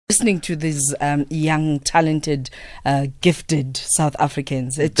listening to these young, talented, gifted South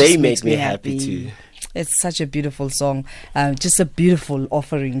Africans. They make me happy too. It's such a beautiful song, just a beautiful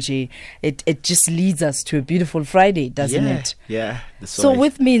offering, G. It just leads us to a beautiful Friday, doesn't it? Yeah. So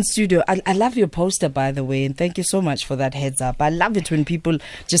with me in studio, I love your poster, by the way, and thank you so much for that heads up. I love it when people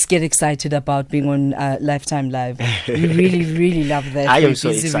just get excited about being on Lifetime Live. We really, really love that. I am so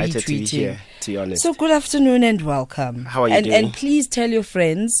excited to be here, to be honest. So good afternoon and welcome. How are you doing? And please tell your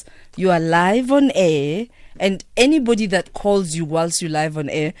friends you are live on air. And anybody that calls you whilst you're live on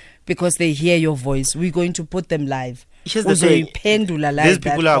air because they hear your voice, we're going to put them live. Here's the thing. These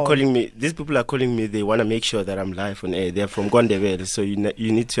people are calling me. They want to make sure that I'm live on air. They're from Gondebele, so you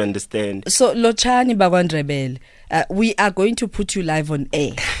need to understand. So Lochani Bagondrebele, we are going to put you live on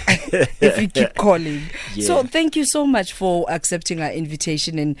air if you keep calling. Yeah. So thank you so much for accepting our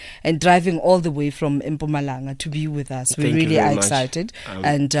invitation and driving all the way from Mpumalanga to be with us. We really are excited,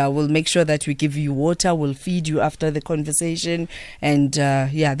 and we'll make sure that we give you water. We'll feed you after the conversation, and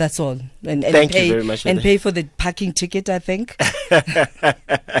yeah, that's all. And thank you very much. And pay for the parking ticket, I think.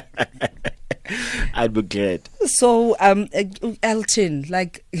 I'd be glad. So, Elton,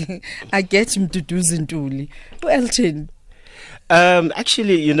 like, I get Mduduzi Ntuli. Elton.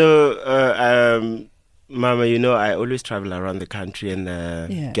 Actually, Mama, I always travel around the country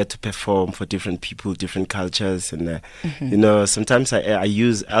and get to perform for different people, different cultures, and sometimes I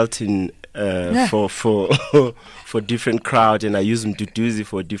use Elton for different crowd, and I use Mduduzi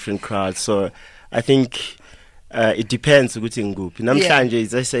for different crowds. So I think it depends. Namhlanje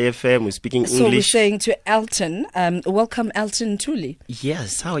is SAFM. We're speaking English. So we're saying to Elton, welcome Elton Ntuli.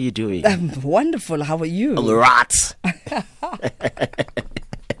 Yes, how are you doing? Wonderful. How are you? All right.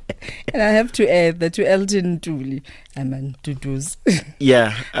 And I have to add that to Elton Ntuli, I'm Mduduzi.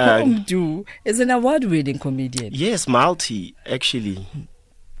 Yeah. Mdu is an award-winning comedian. Yes, actually.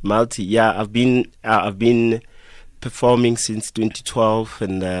 Yeah, I've been performing since 2012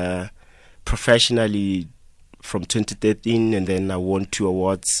 and professionally from 2013, and then I won 2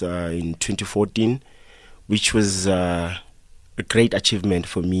 awards in 2014, which was a great achievement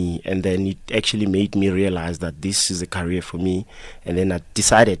for me. And then it actually made me realize that this is a career for me, and then I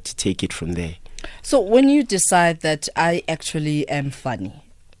decided to take it from there. So when you decide that I actually am funny,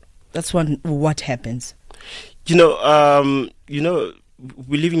 that's what happens?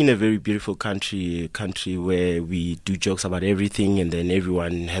 We're living in a very beautiful country where we do jokes about everything, and then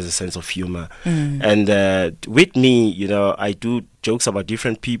everyone has a sense of humor. And with me, I do jokes about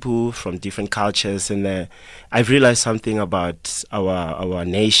different people from different cultures, and I've realized something about our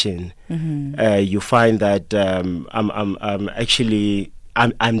nation. You find that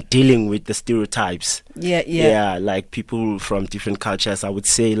I'm dealing with the stereotypes. Yeah, like people from different cultures. I would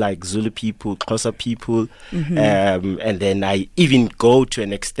say like Zulu people, Xhosa people, and then I even go to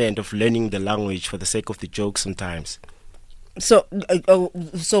an extent of learning the language for the sake of the joke sometimes. So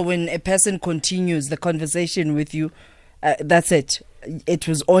when a person continues the conversation with you, that's it.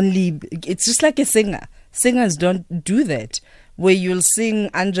 It's just like a singer. Singers don't do that, where you'll sing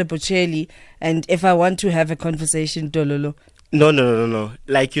Andre Bocelli, and if I want to have a conversation, dololo. No.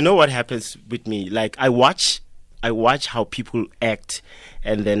 Like, what happens with me? Like, I watch how people act,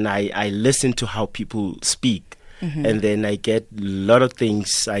 and then I listen to how people speak, and then I get a lot of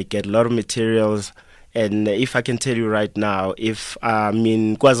things. I get a lot of materials, and if I can tell you right now, if I'm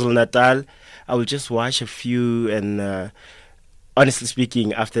in KwaZulu-Natal, I will just watch a few, and honestly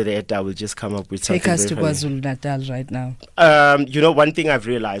speaking, after that, I will just come up with something. Take us to KwaZulu-Natal right now. One thing I've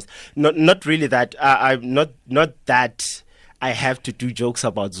realized, not really that I'm not that I have to do jokes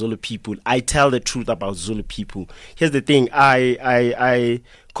about Zulu people. I tell the truth about Zulu people. Here's the thing. I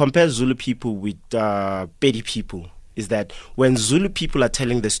compare Zulu people with Pedi people. Is that when Zulu people are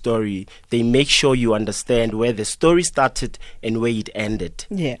telling the story, they make sure you understand where the story started and where it ended.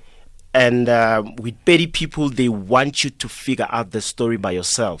 Yeah. And with Pedi people, they want you to figure out the story by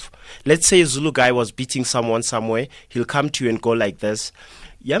yourself. Let's say a Zulu guy was beating someone somewhere. He'll come to you and go like this.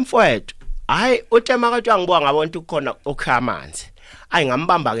 Yamfoet. Utemakatwa ngibonga abantu khona okhamanzi.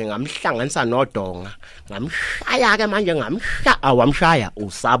 Ngambamba ke ngamhlanganisa nodonga. Ngamshaya ke manje awamshaya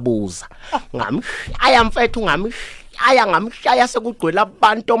usabuza. Ngamshaya mfethu ngamshaya sekugcwele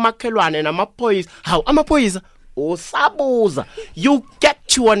abantu omakhelwane namaphoyisa. Hawu amaphoyisa usabuza. You get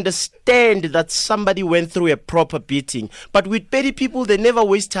to understand that somebody went through a proper beating. But with petty people, they never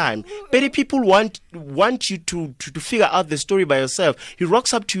waste time. Petty people want you to figure out the story by yourself. He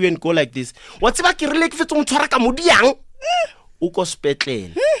rocks up to you and go like this. What's about like Uko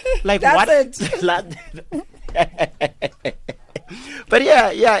spetlele. Like what? But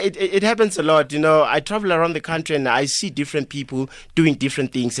yeah, it happens a lot. You know, I travel around the country and I see different people doing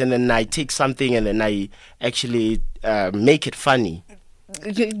different things, and then I take something and then I actually make it funny.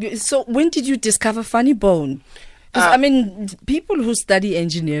 So when did you discover Funny Bone? I mean, people who study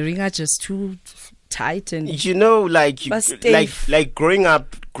engineering are just too tight and, you know, like growing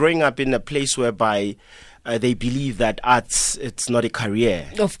up in a place whereby they believe that arts, it's not a career.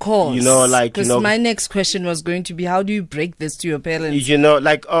 Of course. You know, like, because my next question was going to be, how do you break this to your parents? You know,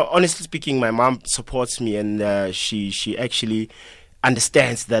 like, honestly speaking, my mom supports me, and she actually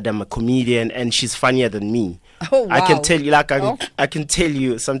understands that I'm a comedian, and she's funnier than me. Oh, wow. I can tell you, like, I can tell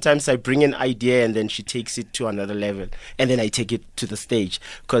you, sometimes I bring an idea and then she takes it to another level, and then I take it to the stage,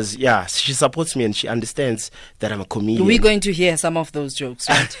 because she supports me and she understands that I'm a comedian. We're going to hear some of those jokes,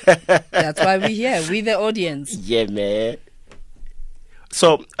 right? That's why we're here. We're the audience. Yeah, man.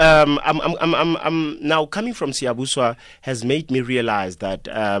 So I'm now coming from Siyabuswa has made me realize that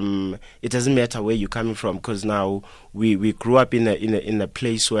it doesn't matter where you're coming from, because now we grew up in a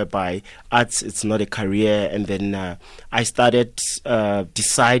place whereby arts, it's not a career. And then I started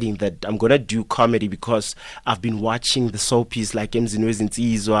deciding that I'm gonna do comedy because I've been watching the soapies like Ekurhuleni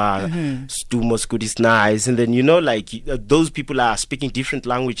Ntuli, Stumos Good is Nice, and then, you know, like, those people are speaking different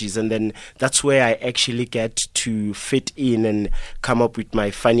languages, and then that's where I actually get to fit in and come up with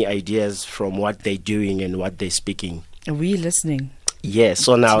my funny ideas from what they're doing and what they're speaking. Are we listening? Yeah,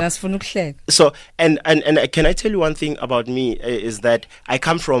 so now, and can I tell you one thing about me, is that I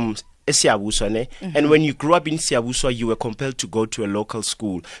come from Siyabuswa, and when you grew up in Siyabuswa, you were compelled to go to a local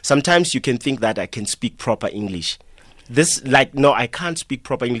school. Sometimes you can think that I can speak proper English. This, like, no, I can't speak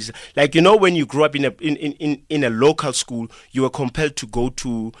proper English. Like, you know, when you grew up in a local school, you were compelled to go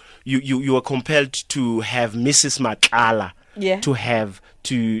to you were compelled to have Mrs. Matlala. Yeah. To have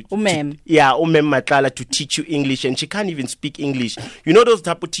to Umem Matlala to teach you English, and she can't even speak English. You know those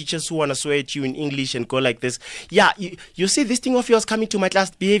type of teachers who want to swear at you in English and go like this. Yeah, you see this thing of yours coming to my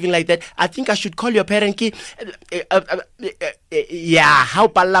class behaving like that. I think I should call your parent. Yeah, how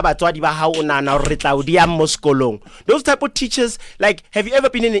those type of teachers. Like, have you ever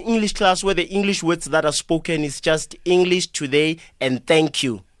been in an English class where the English words that are spoken is just English today and thank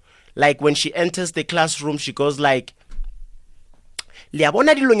you? Like, when she enters the classroom, she goes like,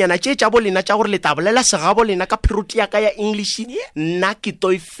 dilonyana tše tša bolena tša gore le tabolela segabo lena ka pheruti ya ka ya English nna ke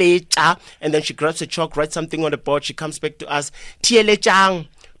toi fetša. And then she grabs a chalk, writes something on the board, she comes back to us. Tieletšang,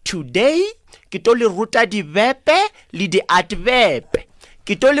 today ke to le ruta dibepe le di adverb.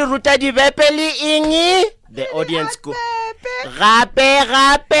 Ke to le ruta dibepe le ingi. The audience go gape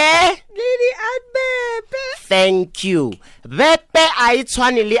thank you. Bepe a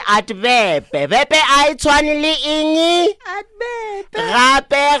itshwane le adverb. Bepe a itshwane le ingi.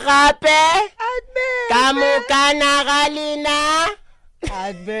 Gape ka mokana ga lena.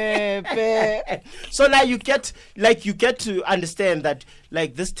 So now you get to understand that,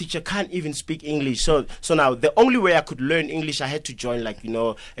 like, this teacher can't even speak English. So now the only way I could learn English, I had to join, like, you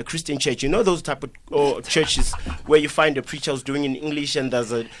know, a Christian church. You know those type of churches where you find a preacher who's doing in English and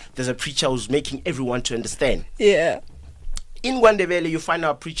there's a preacher who's making everyone to understand. Yeah. In Gwandebele, you find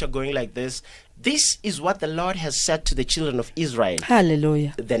our preacher going like this. This is what the Lord has said to the children of Israel.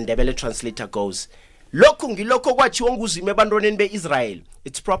 Hallelujah. Then the Ndebele translator goes, Israel.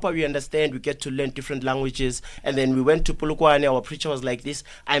 It's proper, we understand, we get to learn different languages. And then we went to Polokwane, our preacher was like this,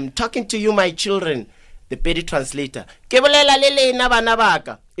 I'm talking to you, my children. The Pedi translator,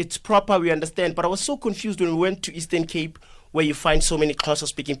 it's proper, we understand. But I was so confused when we went to Eastern Cape, where you find so many Xhosa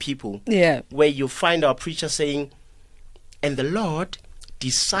speaking people. Yeah. Where you find our preacher saying, and the Lord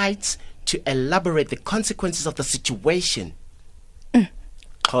decides to elaborate the consequences of the situation.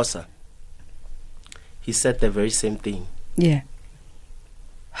 Xhosa. He said the very same thing. Yeah.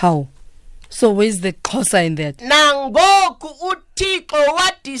 How? So where's the Xhosa in that? Nangoku uThixo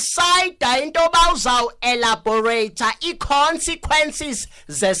wadecide into bawuzaw elaborate consequences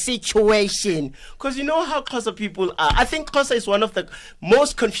the situation. Because you know how Xhosa people are. I think Xhosa is one of the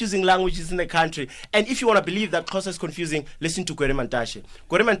most confusing languages in the country. And if you want to believe that Xhosa is confusing, listen to Gwere Mantashe.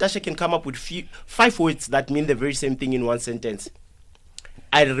 Gwere Mantashe can come up with 5 words that mean the very same thing in one sentence.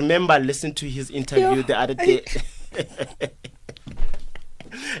 I remember listening to his interview the other day.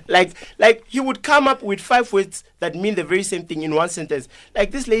 like he would come up with 5 words that mean the very same thing in one sentence.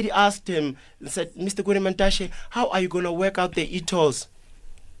 Like, this lady asked him and said, Mr. Gwere Mantashe, how are you going to work out the e-tolls?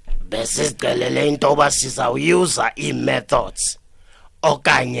 Besizixelele intoba sizawuza i-methods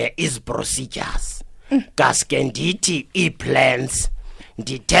okanye is-procedures. Kaske ndithi i-plans,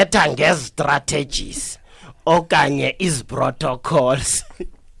 ndithetha ngezi-strategies okanye is-protocols.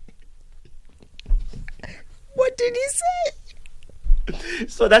 What did he say?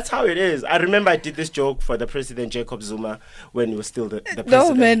 So that's how it is. I remember I did this joke for the president, Jacob Zuma, when he was still the president.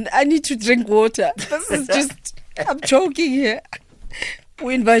 No, man, I need to drink water. This is just, I'm choking here.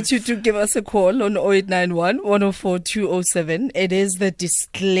 We invite you to give us a call on 0891 104 207. It is the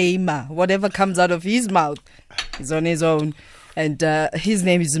disclaimer. Whatever comes out of his mouth is on his own. And his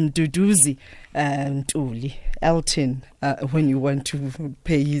name is Mduduzi Ntuli. Elton, when you want to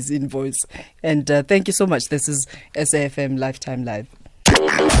pay his invoice. And thank you so much. This is SAFM Lifetime Live.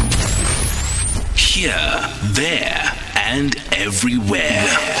 Here, there, and everywhere.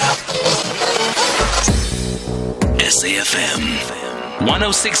 SAFM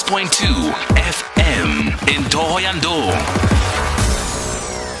 106.2 FM in Thohoyandou.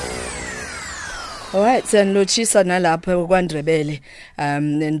 All right, so Lochisa nalapha kwaNdrebele,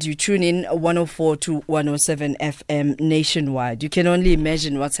 and you tune in 104 to 107 FM nationwide. You can only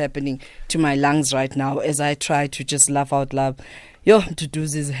imagine what's happening to my lungs right now as I try to just laugh out loud. Yo,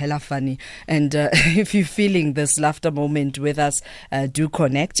 Mduduzi is hella funny. And if you're feeling this laughter moment with us, do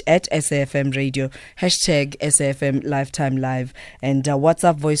connect at SAFM Radio, hashtag SAFM Lifetime Live, and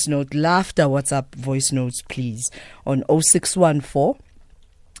WhatsApp voice note, laughter WhatsApp voice notes, please, on 0614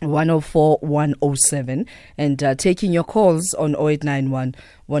 104 107, and taking your calls on 0891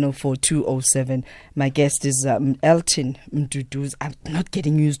 104 207. My guest is Elton Mduduzi. I'm not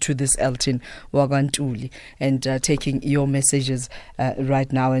getting used to this, Elton Ntuli, and taking your messages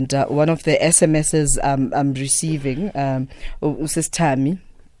right now. And one of the SMSs I'm receiving, Sis Tammy,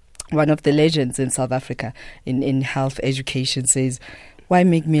 one of the legends in South Africa in health education, says, "Why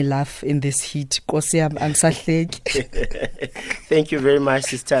make me laugh in this heat? Thank you very much,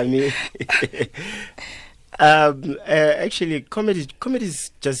 Sister Tammy. Actually, comedy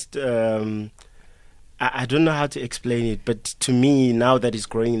is just, I don't know how to explain it, but to me, now that it's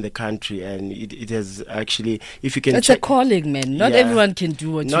growing in the country, and it has actually, if you can... It's a calling, man. Not everyone can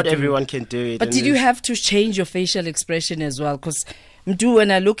do what you do. Not everyone can do it. But did you have to change your facial expression as well? Because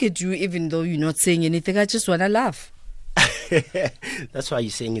when I look at you, even though you're not saying anything, I just want to laugh. That's why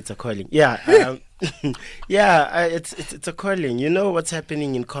you're saying it's a calling. Yeah, it's a calling. You know what's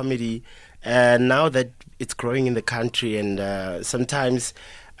happening in comedy now that it's growing in the country, and sometimes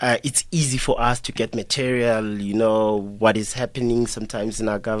it's easy for us to get material. You know what is happening sometimes in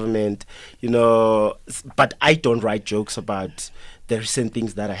our government. You know, but I don't write jokes about the recent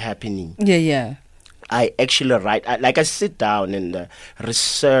things that are happening. Yeah. I actually write, I sit down and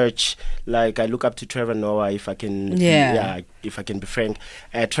research. Like, I look up to Trevor Noah, if I can, if I can be frank.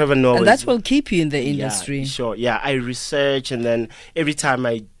 Trevor Noah, and that will keep you in the industry. Yeah, sure. Yeah, I research, and then every time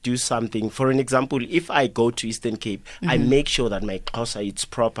I do something, for an example, if I go to Eastern Cape, I make sure that my Xhosa is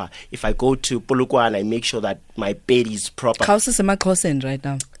proper. If I go to Polokwane, I make sure that my bed is proper. How's the Xhosa right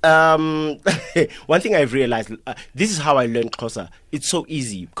now? One thing I've realized, this is how I learned Xhosa. It's so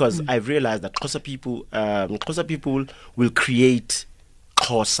easy because I've realized that Xhosa people will create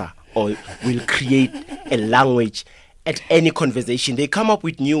Xhosa, or will create a language at any conversation. They come up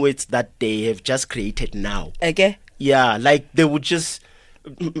with new words that they have just created now. Okay. Yeah, like they would just...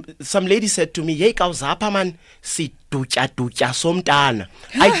 Some lady said to me, "Hey, kauzapha man, situtya somtana."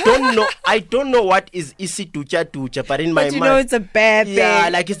 I don't know what is situtya, but in my mind, you know it's a bad thing. Yeah,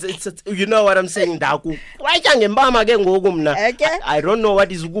 like it's you know what I'm saying. Okay. I don't know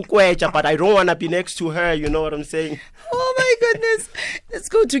what is ukukwecha, but I don't want to be next to her. You know what I'm saying? Oh my goodness! Let's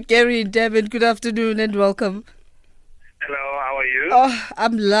go to Gary in Devon. Good afternoon and welcome. Hello, how are you? Oh,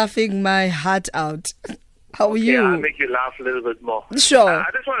 I'm laughing my heart out. How are you? Yeah, I'll make you laugh a little bit more. Sure. I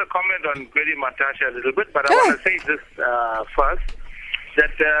just want to comment on Gwedi Matasha a little bit, but I want to say this first,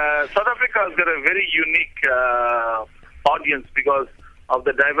 that South Africa has got a very unique audience because of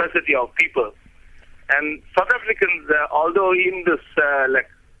the diversity of people. And South Africans, although in this,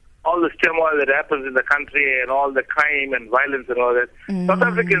 all this turmoil that happens in the country and all the crime and violence and all that, South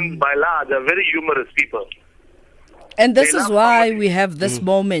Africans, by large, are very humorous people. And this is why we have this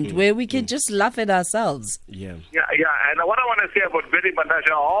moment where we can just laugh at ourselves. Yeah. And what I want to say about Gwedi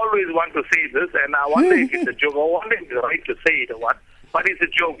Matasha, I always want to say this, and I wonder if it's a joke. I wonder if it's right to say it or what. But it's a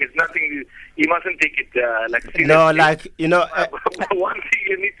joke. It's nothing. You mustn't take it seriously. No, like, you know. One thing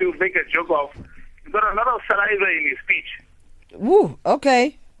you need to make a joke of, he's got a lot of saliva in his speech. Woo,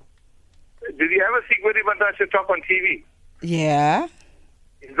 okay. Did you ever see Gwedi Matasha talk on TV? Yeah.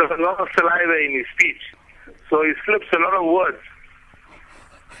 He's got a lot of saliva in his speech. So he slips a lot of words.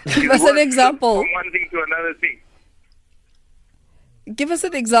 Give us an example. From one thing to another thing. Give us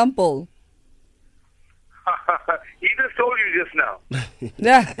an example. He just told you just now.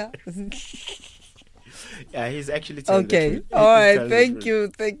 Yeah. Yeah, he's actually telling okay. the truth. All right. Thank you.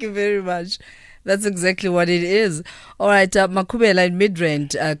 Thank you very much. That's exactly what it is. All right, Makubela in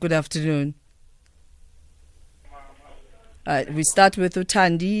Midrand, good afternoon. We start with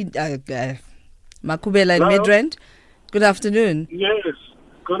Utandi. Makubela in Midrand, good afternoon. Yes,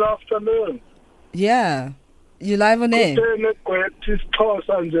 good afternoon. Yeah, you live on air.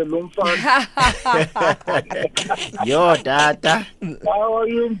 Yo, Tata. How are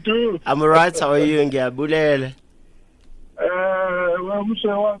you doing? I'm alright. How are you? Ngiyabulele.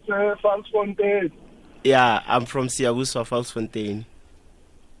 Falsefontein. Yeah, I'm from Siyabuswa, Falsefontein.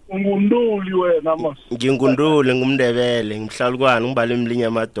 Ungunduli wena mos. Ngingundule ngumndebele, ngihlala ngibale imlinye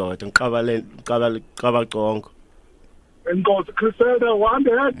amadoda, ngiqaba congo. And God, Crusader, one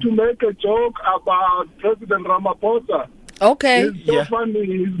had to make a joke about President Ramaphosa. Okay. It's so funny.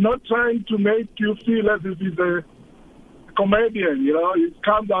 He's not trying to make you feel as if he's a comedian, you know. It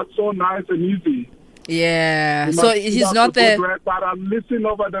comes out so nice and easy. Yeah. So he's not there. But I'm listening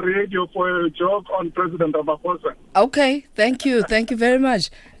over the radio for a joke on President Ramaphosa. Okay. Thank you. Thank you very much.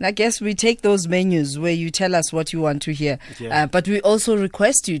 And I guess we take those menus where you tell us what you want to hear. Yeah. But we also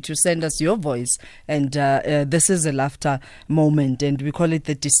request you to send us your voice. And this is a laughter moment. And we call it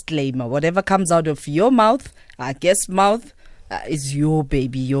the disclaimer. Whatever comes out of your mouth, our guest's mouth, is your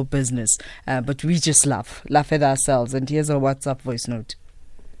baby, your business. But we just laugh at ourselves. And here's a WhatsApp voice note.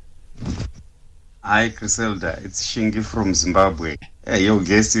 Hi, Griselda. It's Shingi from Zimbabwe. Hey, your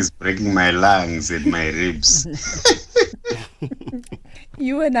guest is breaking my lungs and my ribs.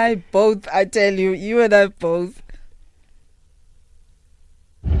 You and I both, I tell you. You and I both.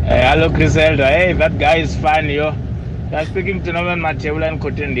 Hey, hello, Griselda. Hey, that guy is funny, yo. You're speaking to Norman Mashabela and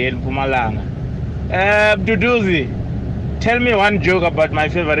Kotendi in Pumalanga. Mduduzi, tell me one joke about my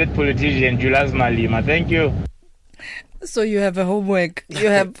favorite politician, Julius Malema. Thank you. So you have a homework. You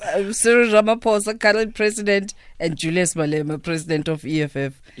have Cyril Ramaphosa, current president, and Julius Malema, president of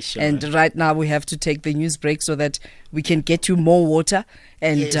EFF. Sure. And right now we have to take the news break so that we can get you more water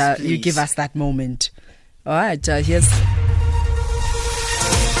and Yes, you give please. us that moment. All right, here's...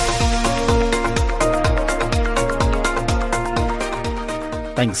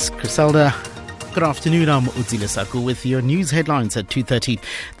 Thanks, Griselda. Good afternoon, I'm Utsile Saku with your news headlines at 2:30.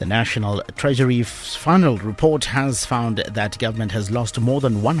 The National Treasury's final report has found that government has lost more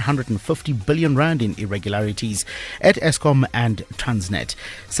than 150 billion rand in irregularities at Eskom and Transnet.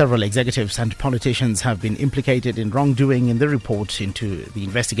 Several executives and politicians have been implicated in wrongdoing in the report into the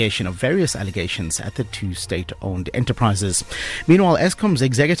investigation of various allegations at the two state-owned enterprises. Meanwhile, Eskom's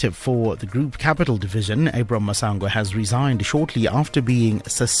executive for the Group Capital Division, Abram Masango, has resigned shortly after being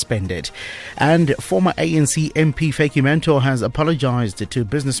suspended. And former ANC MP Feki Mentor has apologized to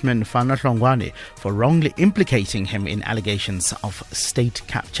businessman Fana Hlongwane for wrongly implicating him in allegations of state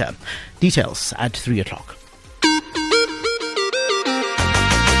capture. Details at 3 o'clock.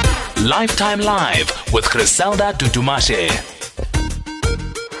 Lifetime Live with Griselda Tutumashe.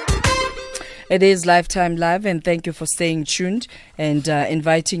 It is Lifetime Live, and thank you for staying tuned and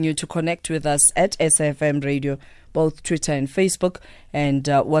inviting you to connect with us at SFM Radio, both Twitter and Facebook, and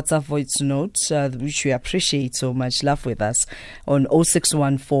WhatsApp voice notes, which we appreciate so much. Laugh with us on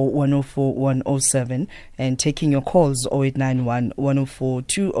 0614 104 107 and taking your calls 0891 104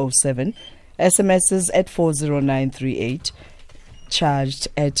 207. SMSs at 40938, charged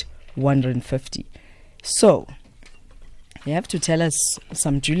at 150. So, you have to tell us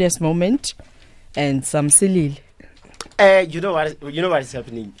some Julius moment and some Silil. You know what is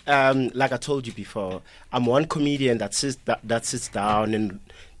happening. Like I told you before, I'm one comedian that sits down and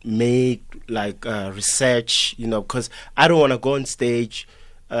make like research. You know, because I don't want to go on stage.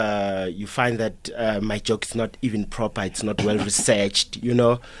 You find that my joke is not even proper. It's not well researched. You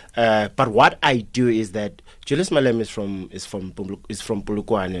know, but what I do is that Julius Malema is from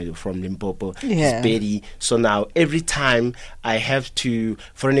Polokwane, from Limpopo. Yeah. He's Betty. So now every time I have to,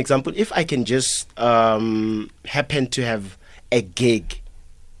 for an example, if I can just happen to have a gig,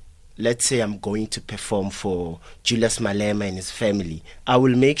 let's say I'm going to perform for Julius Malema and his family, I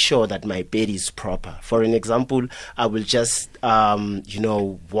will make sure that my bed is proper. For an example, I will just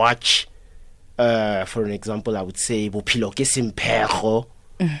watch. For an example, I would say Bophelo ke Semphego.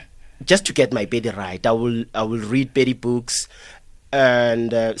 Just to get my Betty right. I will read Betty books,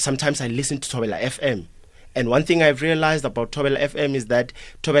 and sometimes I listen to Thobela FM. And one thing I've realized about Thobela FM is that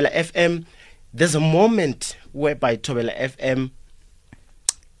Thobela FM, there's a moment whereby Thobela FM,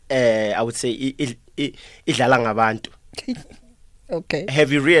 I would say, idlala ngabantu. Okay.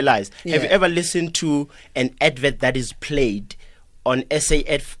 Have you realized? Yeah. Have you ever listened to an advert that is played on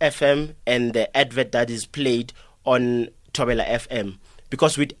SAFM and the advert that is played on Thobela FM?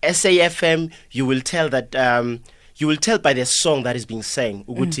 Because with SAFM, you will tell that you will tell by the song that is being sang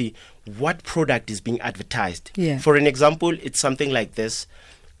ukuthi what product is being advertised. Yeah. For an example, it's something like this.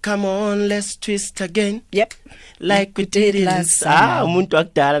 Come on, let's twist again. Yep. Like we did it last summer. Umuntu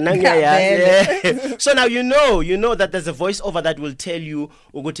wakudala nangiyaya. So now you know that there's a voiceover that will tell you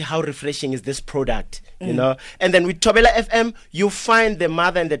ukuthi how refreshing is this product, you know. And then with Thobela FM, you find the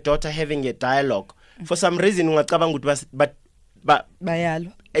mother and the daughter having a dialogue. For some reason, ungacabanga ukuthi but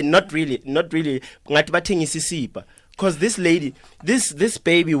bayalo. And not really. Ngathi bathengisa isipha. Because this lady, this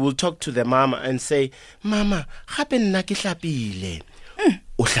baby will talk to the mama and say, "Mama, gape nna ke hlapile."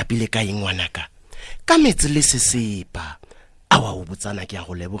 O hlapile ka eng ngwanaka? Ka metsi le sesepa. Awa o botsana ke ya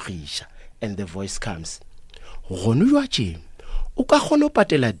go lebogisha. And the voice comes. Gono jwa tje. O ka kgona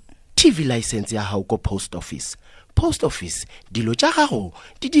patela TV license ya hao ko post office. Post office dilo tša gago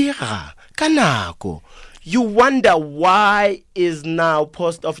di dira ka nako. You wonder why is now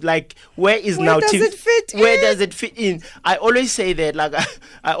post of like where is where now does TV, it fit where in? does it fit in? I always say that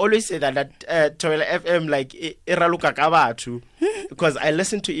Thobela FM like iraluka ka batho because I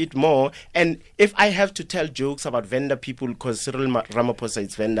listen to it more, and if I have to tell jokes about vendor people because Cyril Ramaphosa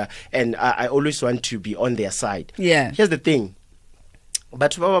is vendor and I always want to be on their side. Yeah. Here's the thing.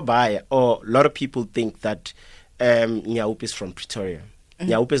 But a lot of people think that Nyaup is from Pretoria.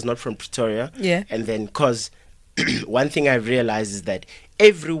 Nyaup is not from Pretoria. Yeah. And then, because one thing I realized is that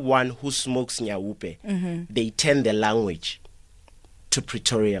everyone who smokes Nyaupe, they turn the language to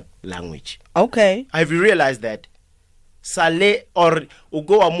Pretoria language. Okay. Have you realized that? Sale or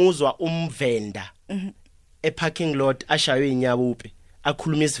ugo amuzwa umvenda a parking lot ashawe Nyaupe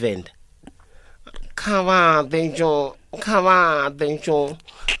akhuluma isivenda. Kavate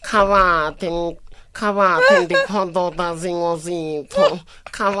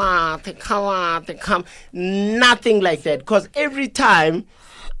nothing like that, because every time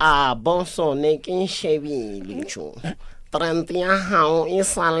bonso nekin shevi licho trantia how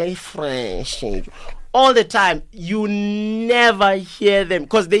is fresh all the time, you never hear them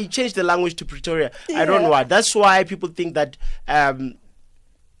because they changed the language to Pretoria. I don't know why. That's why people think that Nyaup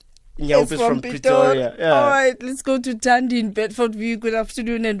is from Pretoria. Yeah. All right, let's go to Thandi in Bedford View. Good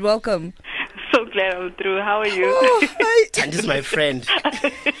afternoon and welcome. So glad I'm through. How are you? Oh, hi. Thandi is my friend.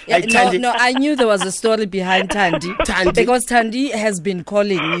 No, I knew there was a story behind Thandi. Because Thandi has been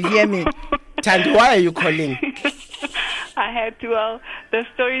calling. You hear me? Thandi, why are you calling? I had to. Well, the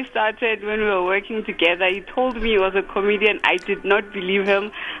story started when we were working together. He told me he was a comedian. I did not believe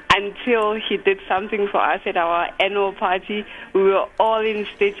him until he did something for us at our annual party. We were all in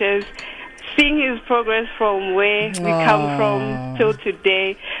stitches. Seeing his progress from where we come from till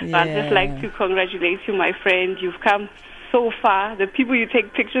today, I'd just like to congratulate you, my friend. You've come so far. The people you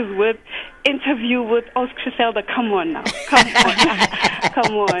take pictures with, interview with, Griselda, come on now.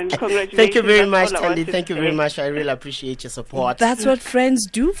 Come on. Congratulations. Thank you very much, Thandi. Thank you very much. I really appreciate your support. That's what friends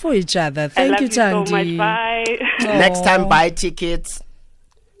do for each other. Thank you, Thandi. I love you so much. Bye. Next time, buy tickets.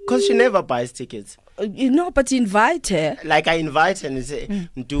 Because she never buys tickets. But invite her. Like I invite her and say,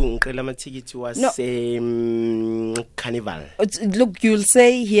 "Do ngicela ticket to us carnival." Look, you'll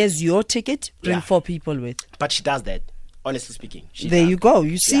say, "Here's your ticket. Bring 4 people with." But she does that. Honestly speaking, there you go.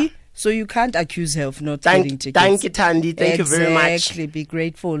 You see, so you can't accuse her of not getting tickets. Thank you, Thandi. Thank you very much. Exactly. Be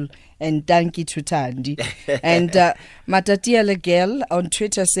grateful and thank you to Thandi. And Matatia Legel on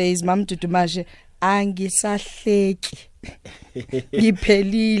Twitter says, "Mam Tutumashe angisahleki."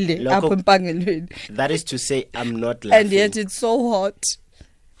 That is to say, I'm not laughing. And yet it's so hot.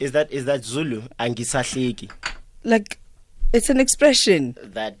 Is that Zulu? Angisahleki. Like, it's an expression.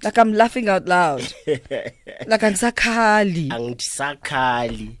 Like I'm laughing out loud. Like angisakhali.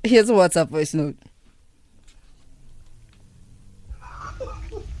 Angisakhali. Here's a WhatsApp voice note.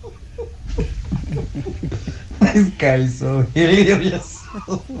 This guy is so hilarious.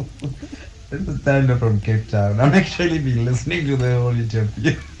 This is Tanda from Cape Town. I'm actually been listening to the whole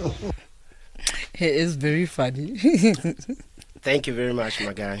interview. He is very funny. Thank you very much,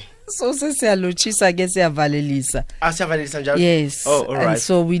 my guy. So siyalochisa ke siyavalelisa. Siyavalelisa njalo? Yes. Oh, all right. And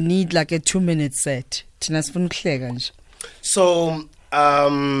so we need like a 2-minute set. Thina sifuna ukuhleka nje. So,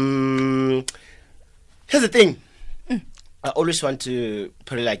 here's the thing. I always want to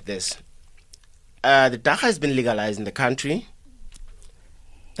put it like this. The dagga has been legalized in the country.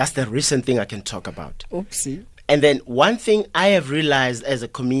 That's the recent thing I can talk about. Oopsie. And then one thing I have realized as a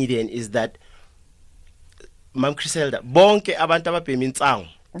comedian is that Mam Griselda, bonke abantu ababhema intsango.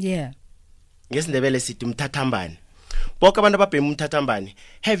 Yeah. Ngesindebele sithi umthathambane. Bonke abantu ababhema umthathambane.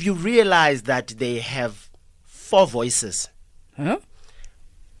 Have you realized that they have 4 voices? Huh?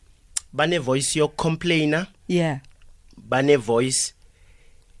 Bane voice your complainer. Yeah. Bane voice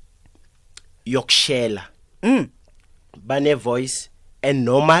yokushela. bane voice and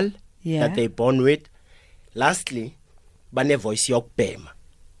normal Yeah. that they born with. Lastly, bane voice yokubhema.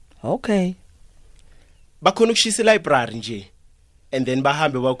 Okay. Bakhona ukushisa library nje and then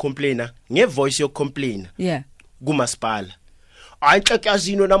bahambe ba complainer ngevoice yokcomplainer Yeah. kumasipala. Ayixeke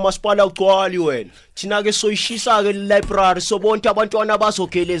casino namasipala ugcwali wena. Thina ke soyishisa ke library sobonke abantwana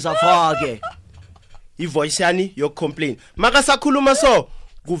bazogeleza fake. Ivoice yani yokcomplain. Maka sakhuluma so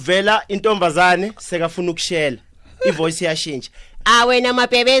kuvela intombazane sekafuna ukushela. Ivoice iyashintsha. Wena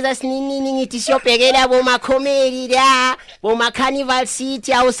mabhebeza sininini ngithi siyobhekela boma comedy la, boma Carnival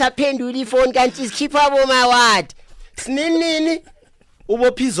City awusaphendula ifoni kanti sikhipha boma what? Sininini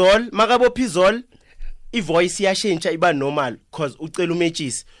ubophizol, makabophizol ivoice iyashintsha iba normal cause ucela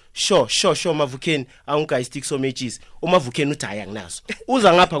umatches. Sure mavukeni awungayi stick so matches. Umavukeni uthi hayi anginazo.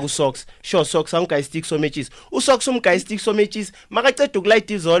 Uza ngapha ku socks. Sure socks awungayi stick so matches. Usocks umgayi stick so matches. Makaceda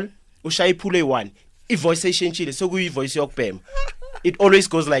ukulight izol ushaya iphule i1. Ivoice eshintshile sokuyi voice yokubhema. It always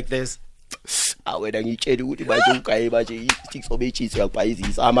goes like this. Wena ngitshela ukuthi manje ugaye manje stick so matches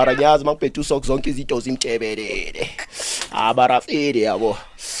yakubhayizisa. Amara ngiyazi makuphethe usocks zonke izinto zimtshebelele. Abarafile yabo.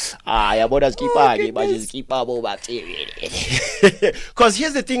 Yabona skipa ke manje skipa bo bathebele. Because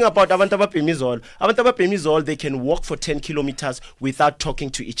here's the thing about abantu ababhemizolo. Abantu ababhemizolo, they can walk for 10 kilometers without talking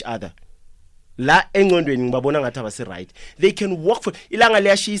to each other. La engqondweni ngibabona ngathi abase right. They can walk for ilanga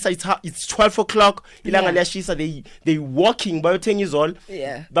liyashisa, it's 12 o'clock. Ilanga liyashisa, they walking bayothenga izolo.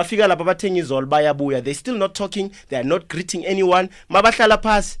 Yeah. Bafika lapha bathenga izolo bayabuya. They still not talking, they are not greeting anyone. Mabahlala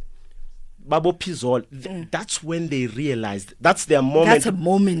phasi babophizolo. That's when they realized that's their moment. That's a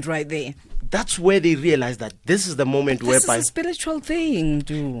moment right there. That's where they realize that this is the moment whereby this is a spiritual thing,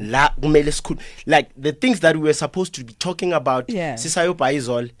 dude. Like the things that we were supposed to be talking about. Yeah. Sisayoba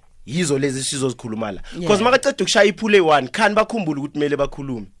izolo yizo lezi sizozikhulumala. Because makaceda ukushaya iphule 1 khani bakhumbula ukuthi kumele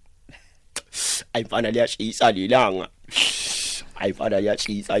bakhulume. Ayifana liyashisa lilanga. Ayifana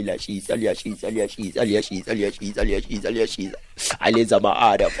liyashisa liyashisa. Alenza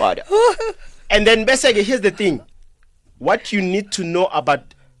ama-ada father. And then basically here's the thing. What you need to know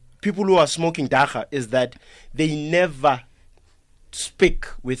about people who are smoking dacha is that they never speak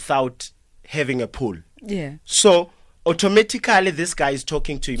without having a pull. Yeah. So automatically this guy is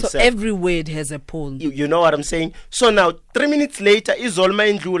talking to himself. So every word has a pull. You know what I'm saying? So now 3 minutes later izolma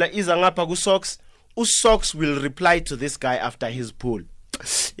indlula iza ngapha ku socks. Socks will reply to this guy after his pull.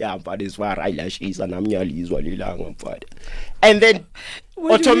 Yeah, but it's why eyelashes and amnyalizwa lilanga mfana. And then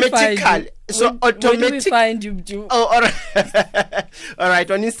automatically where do we find you? Oh, all right. All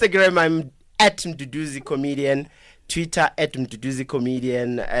right, on Instagram I'm at Mduduzi Comedian, Twitter at Mduduzi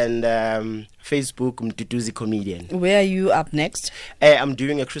Comedian, and Facebook Mduduzi Comedian. Where are you up next? I'm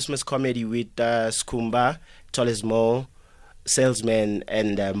doing a Christmas comedy with Skumba, Tolesmo, Salesman,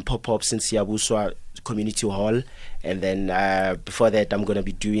 and Pop-Ups in Siyabuswa Community Hall. And then before that, I'm going to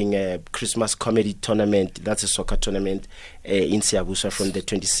be doing a Christmas comedy tournament. That's a soccer tournament in Siyabuswa from the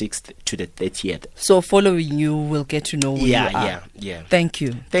 26th to the 30th. So following you, we'll get to know who you are. Yeah. Thank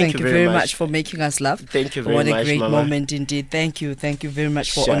you. Thank you very much for making us laugh. Thank you very much, What a great Mama. moment indeed. Thank you very much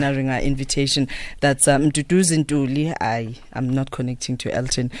for Sure. honoring our invitation. That's Mduduzi Ntuli. I am not connecting to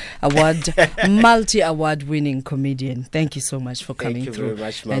Elton. Multi-award winning comedian. Thank you so much for coming Thank you through. very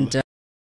much, Mama. And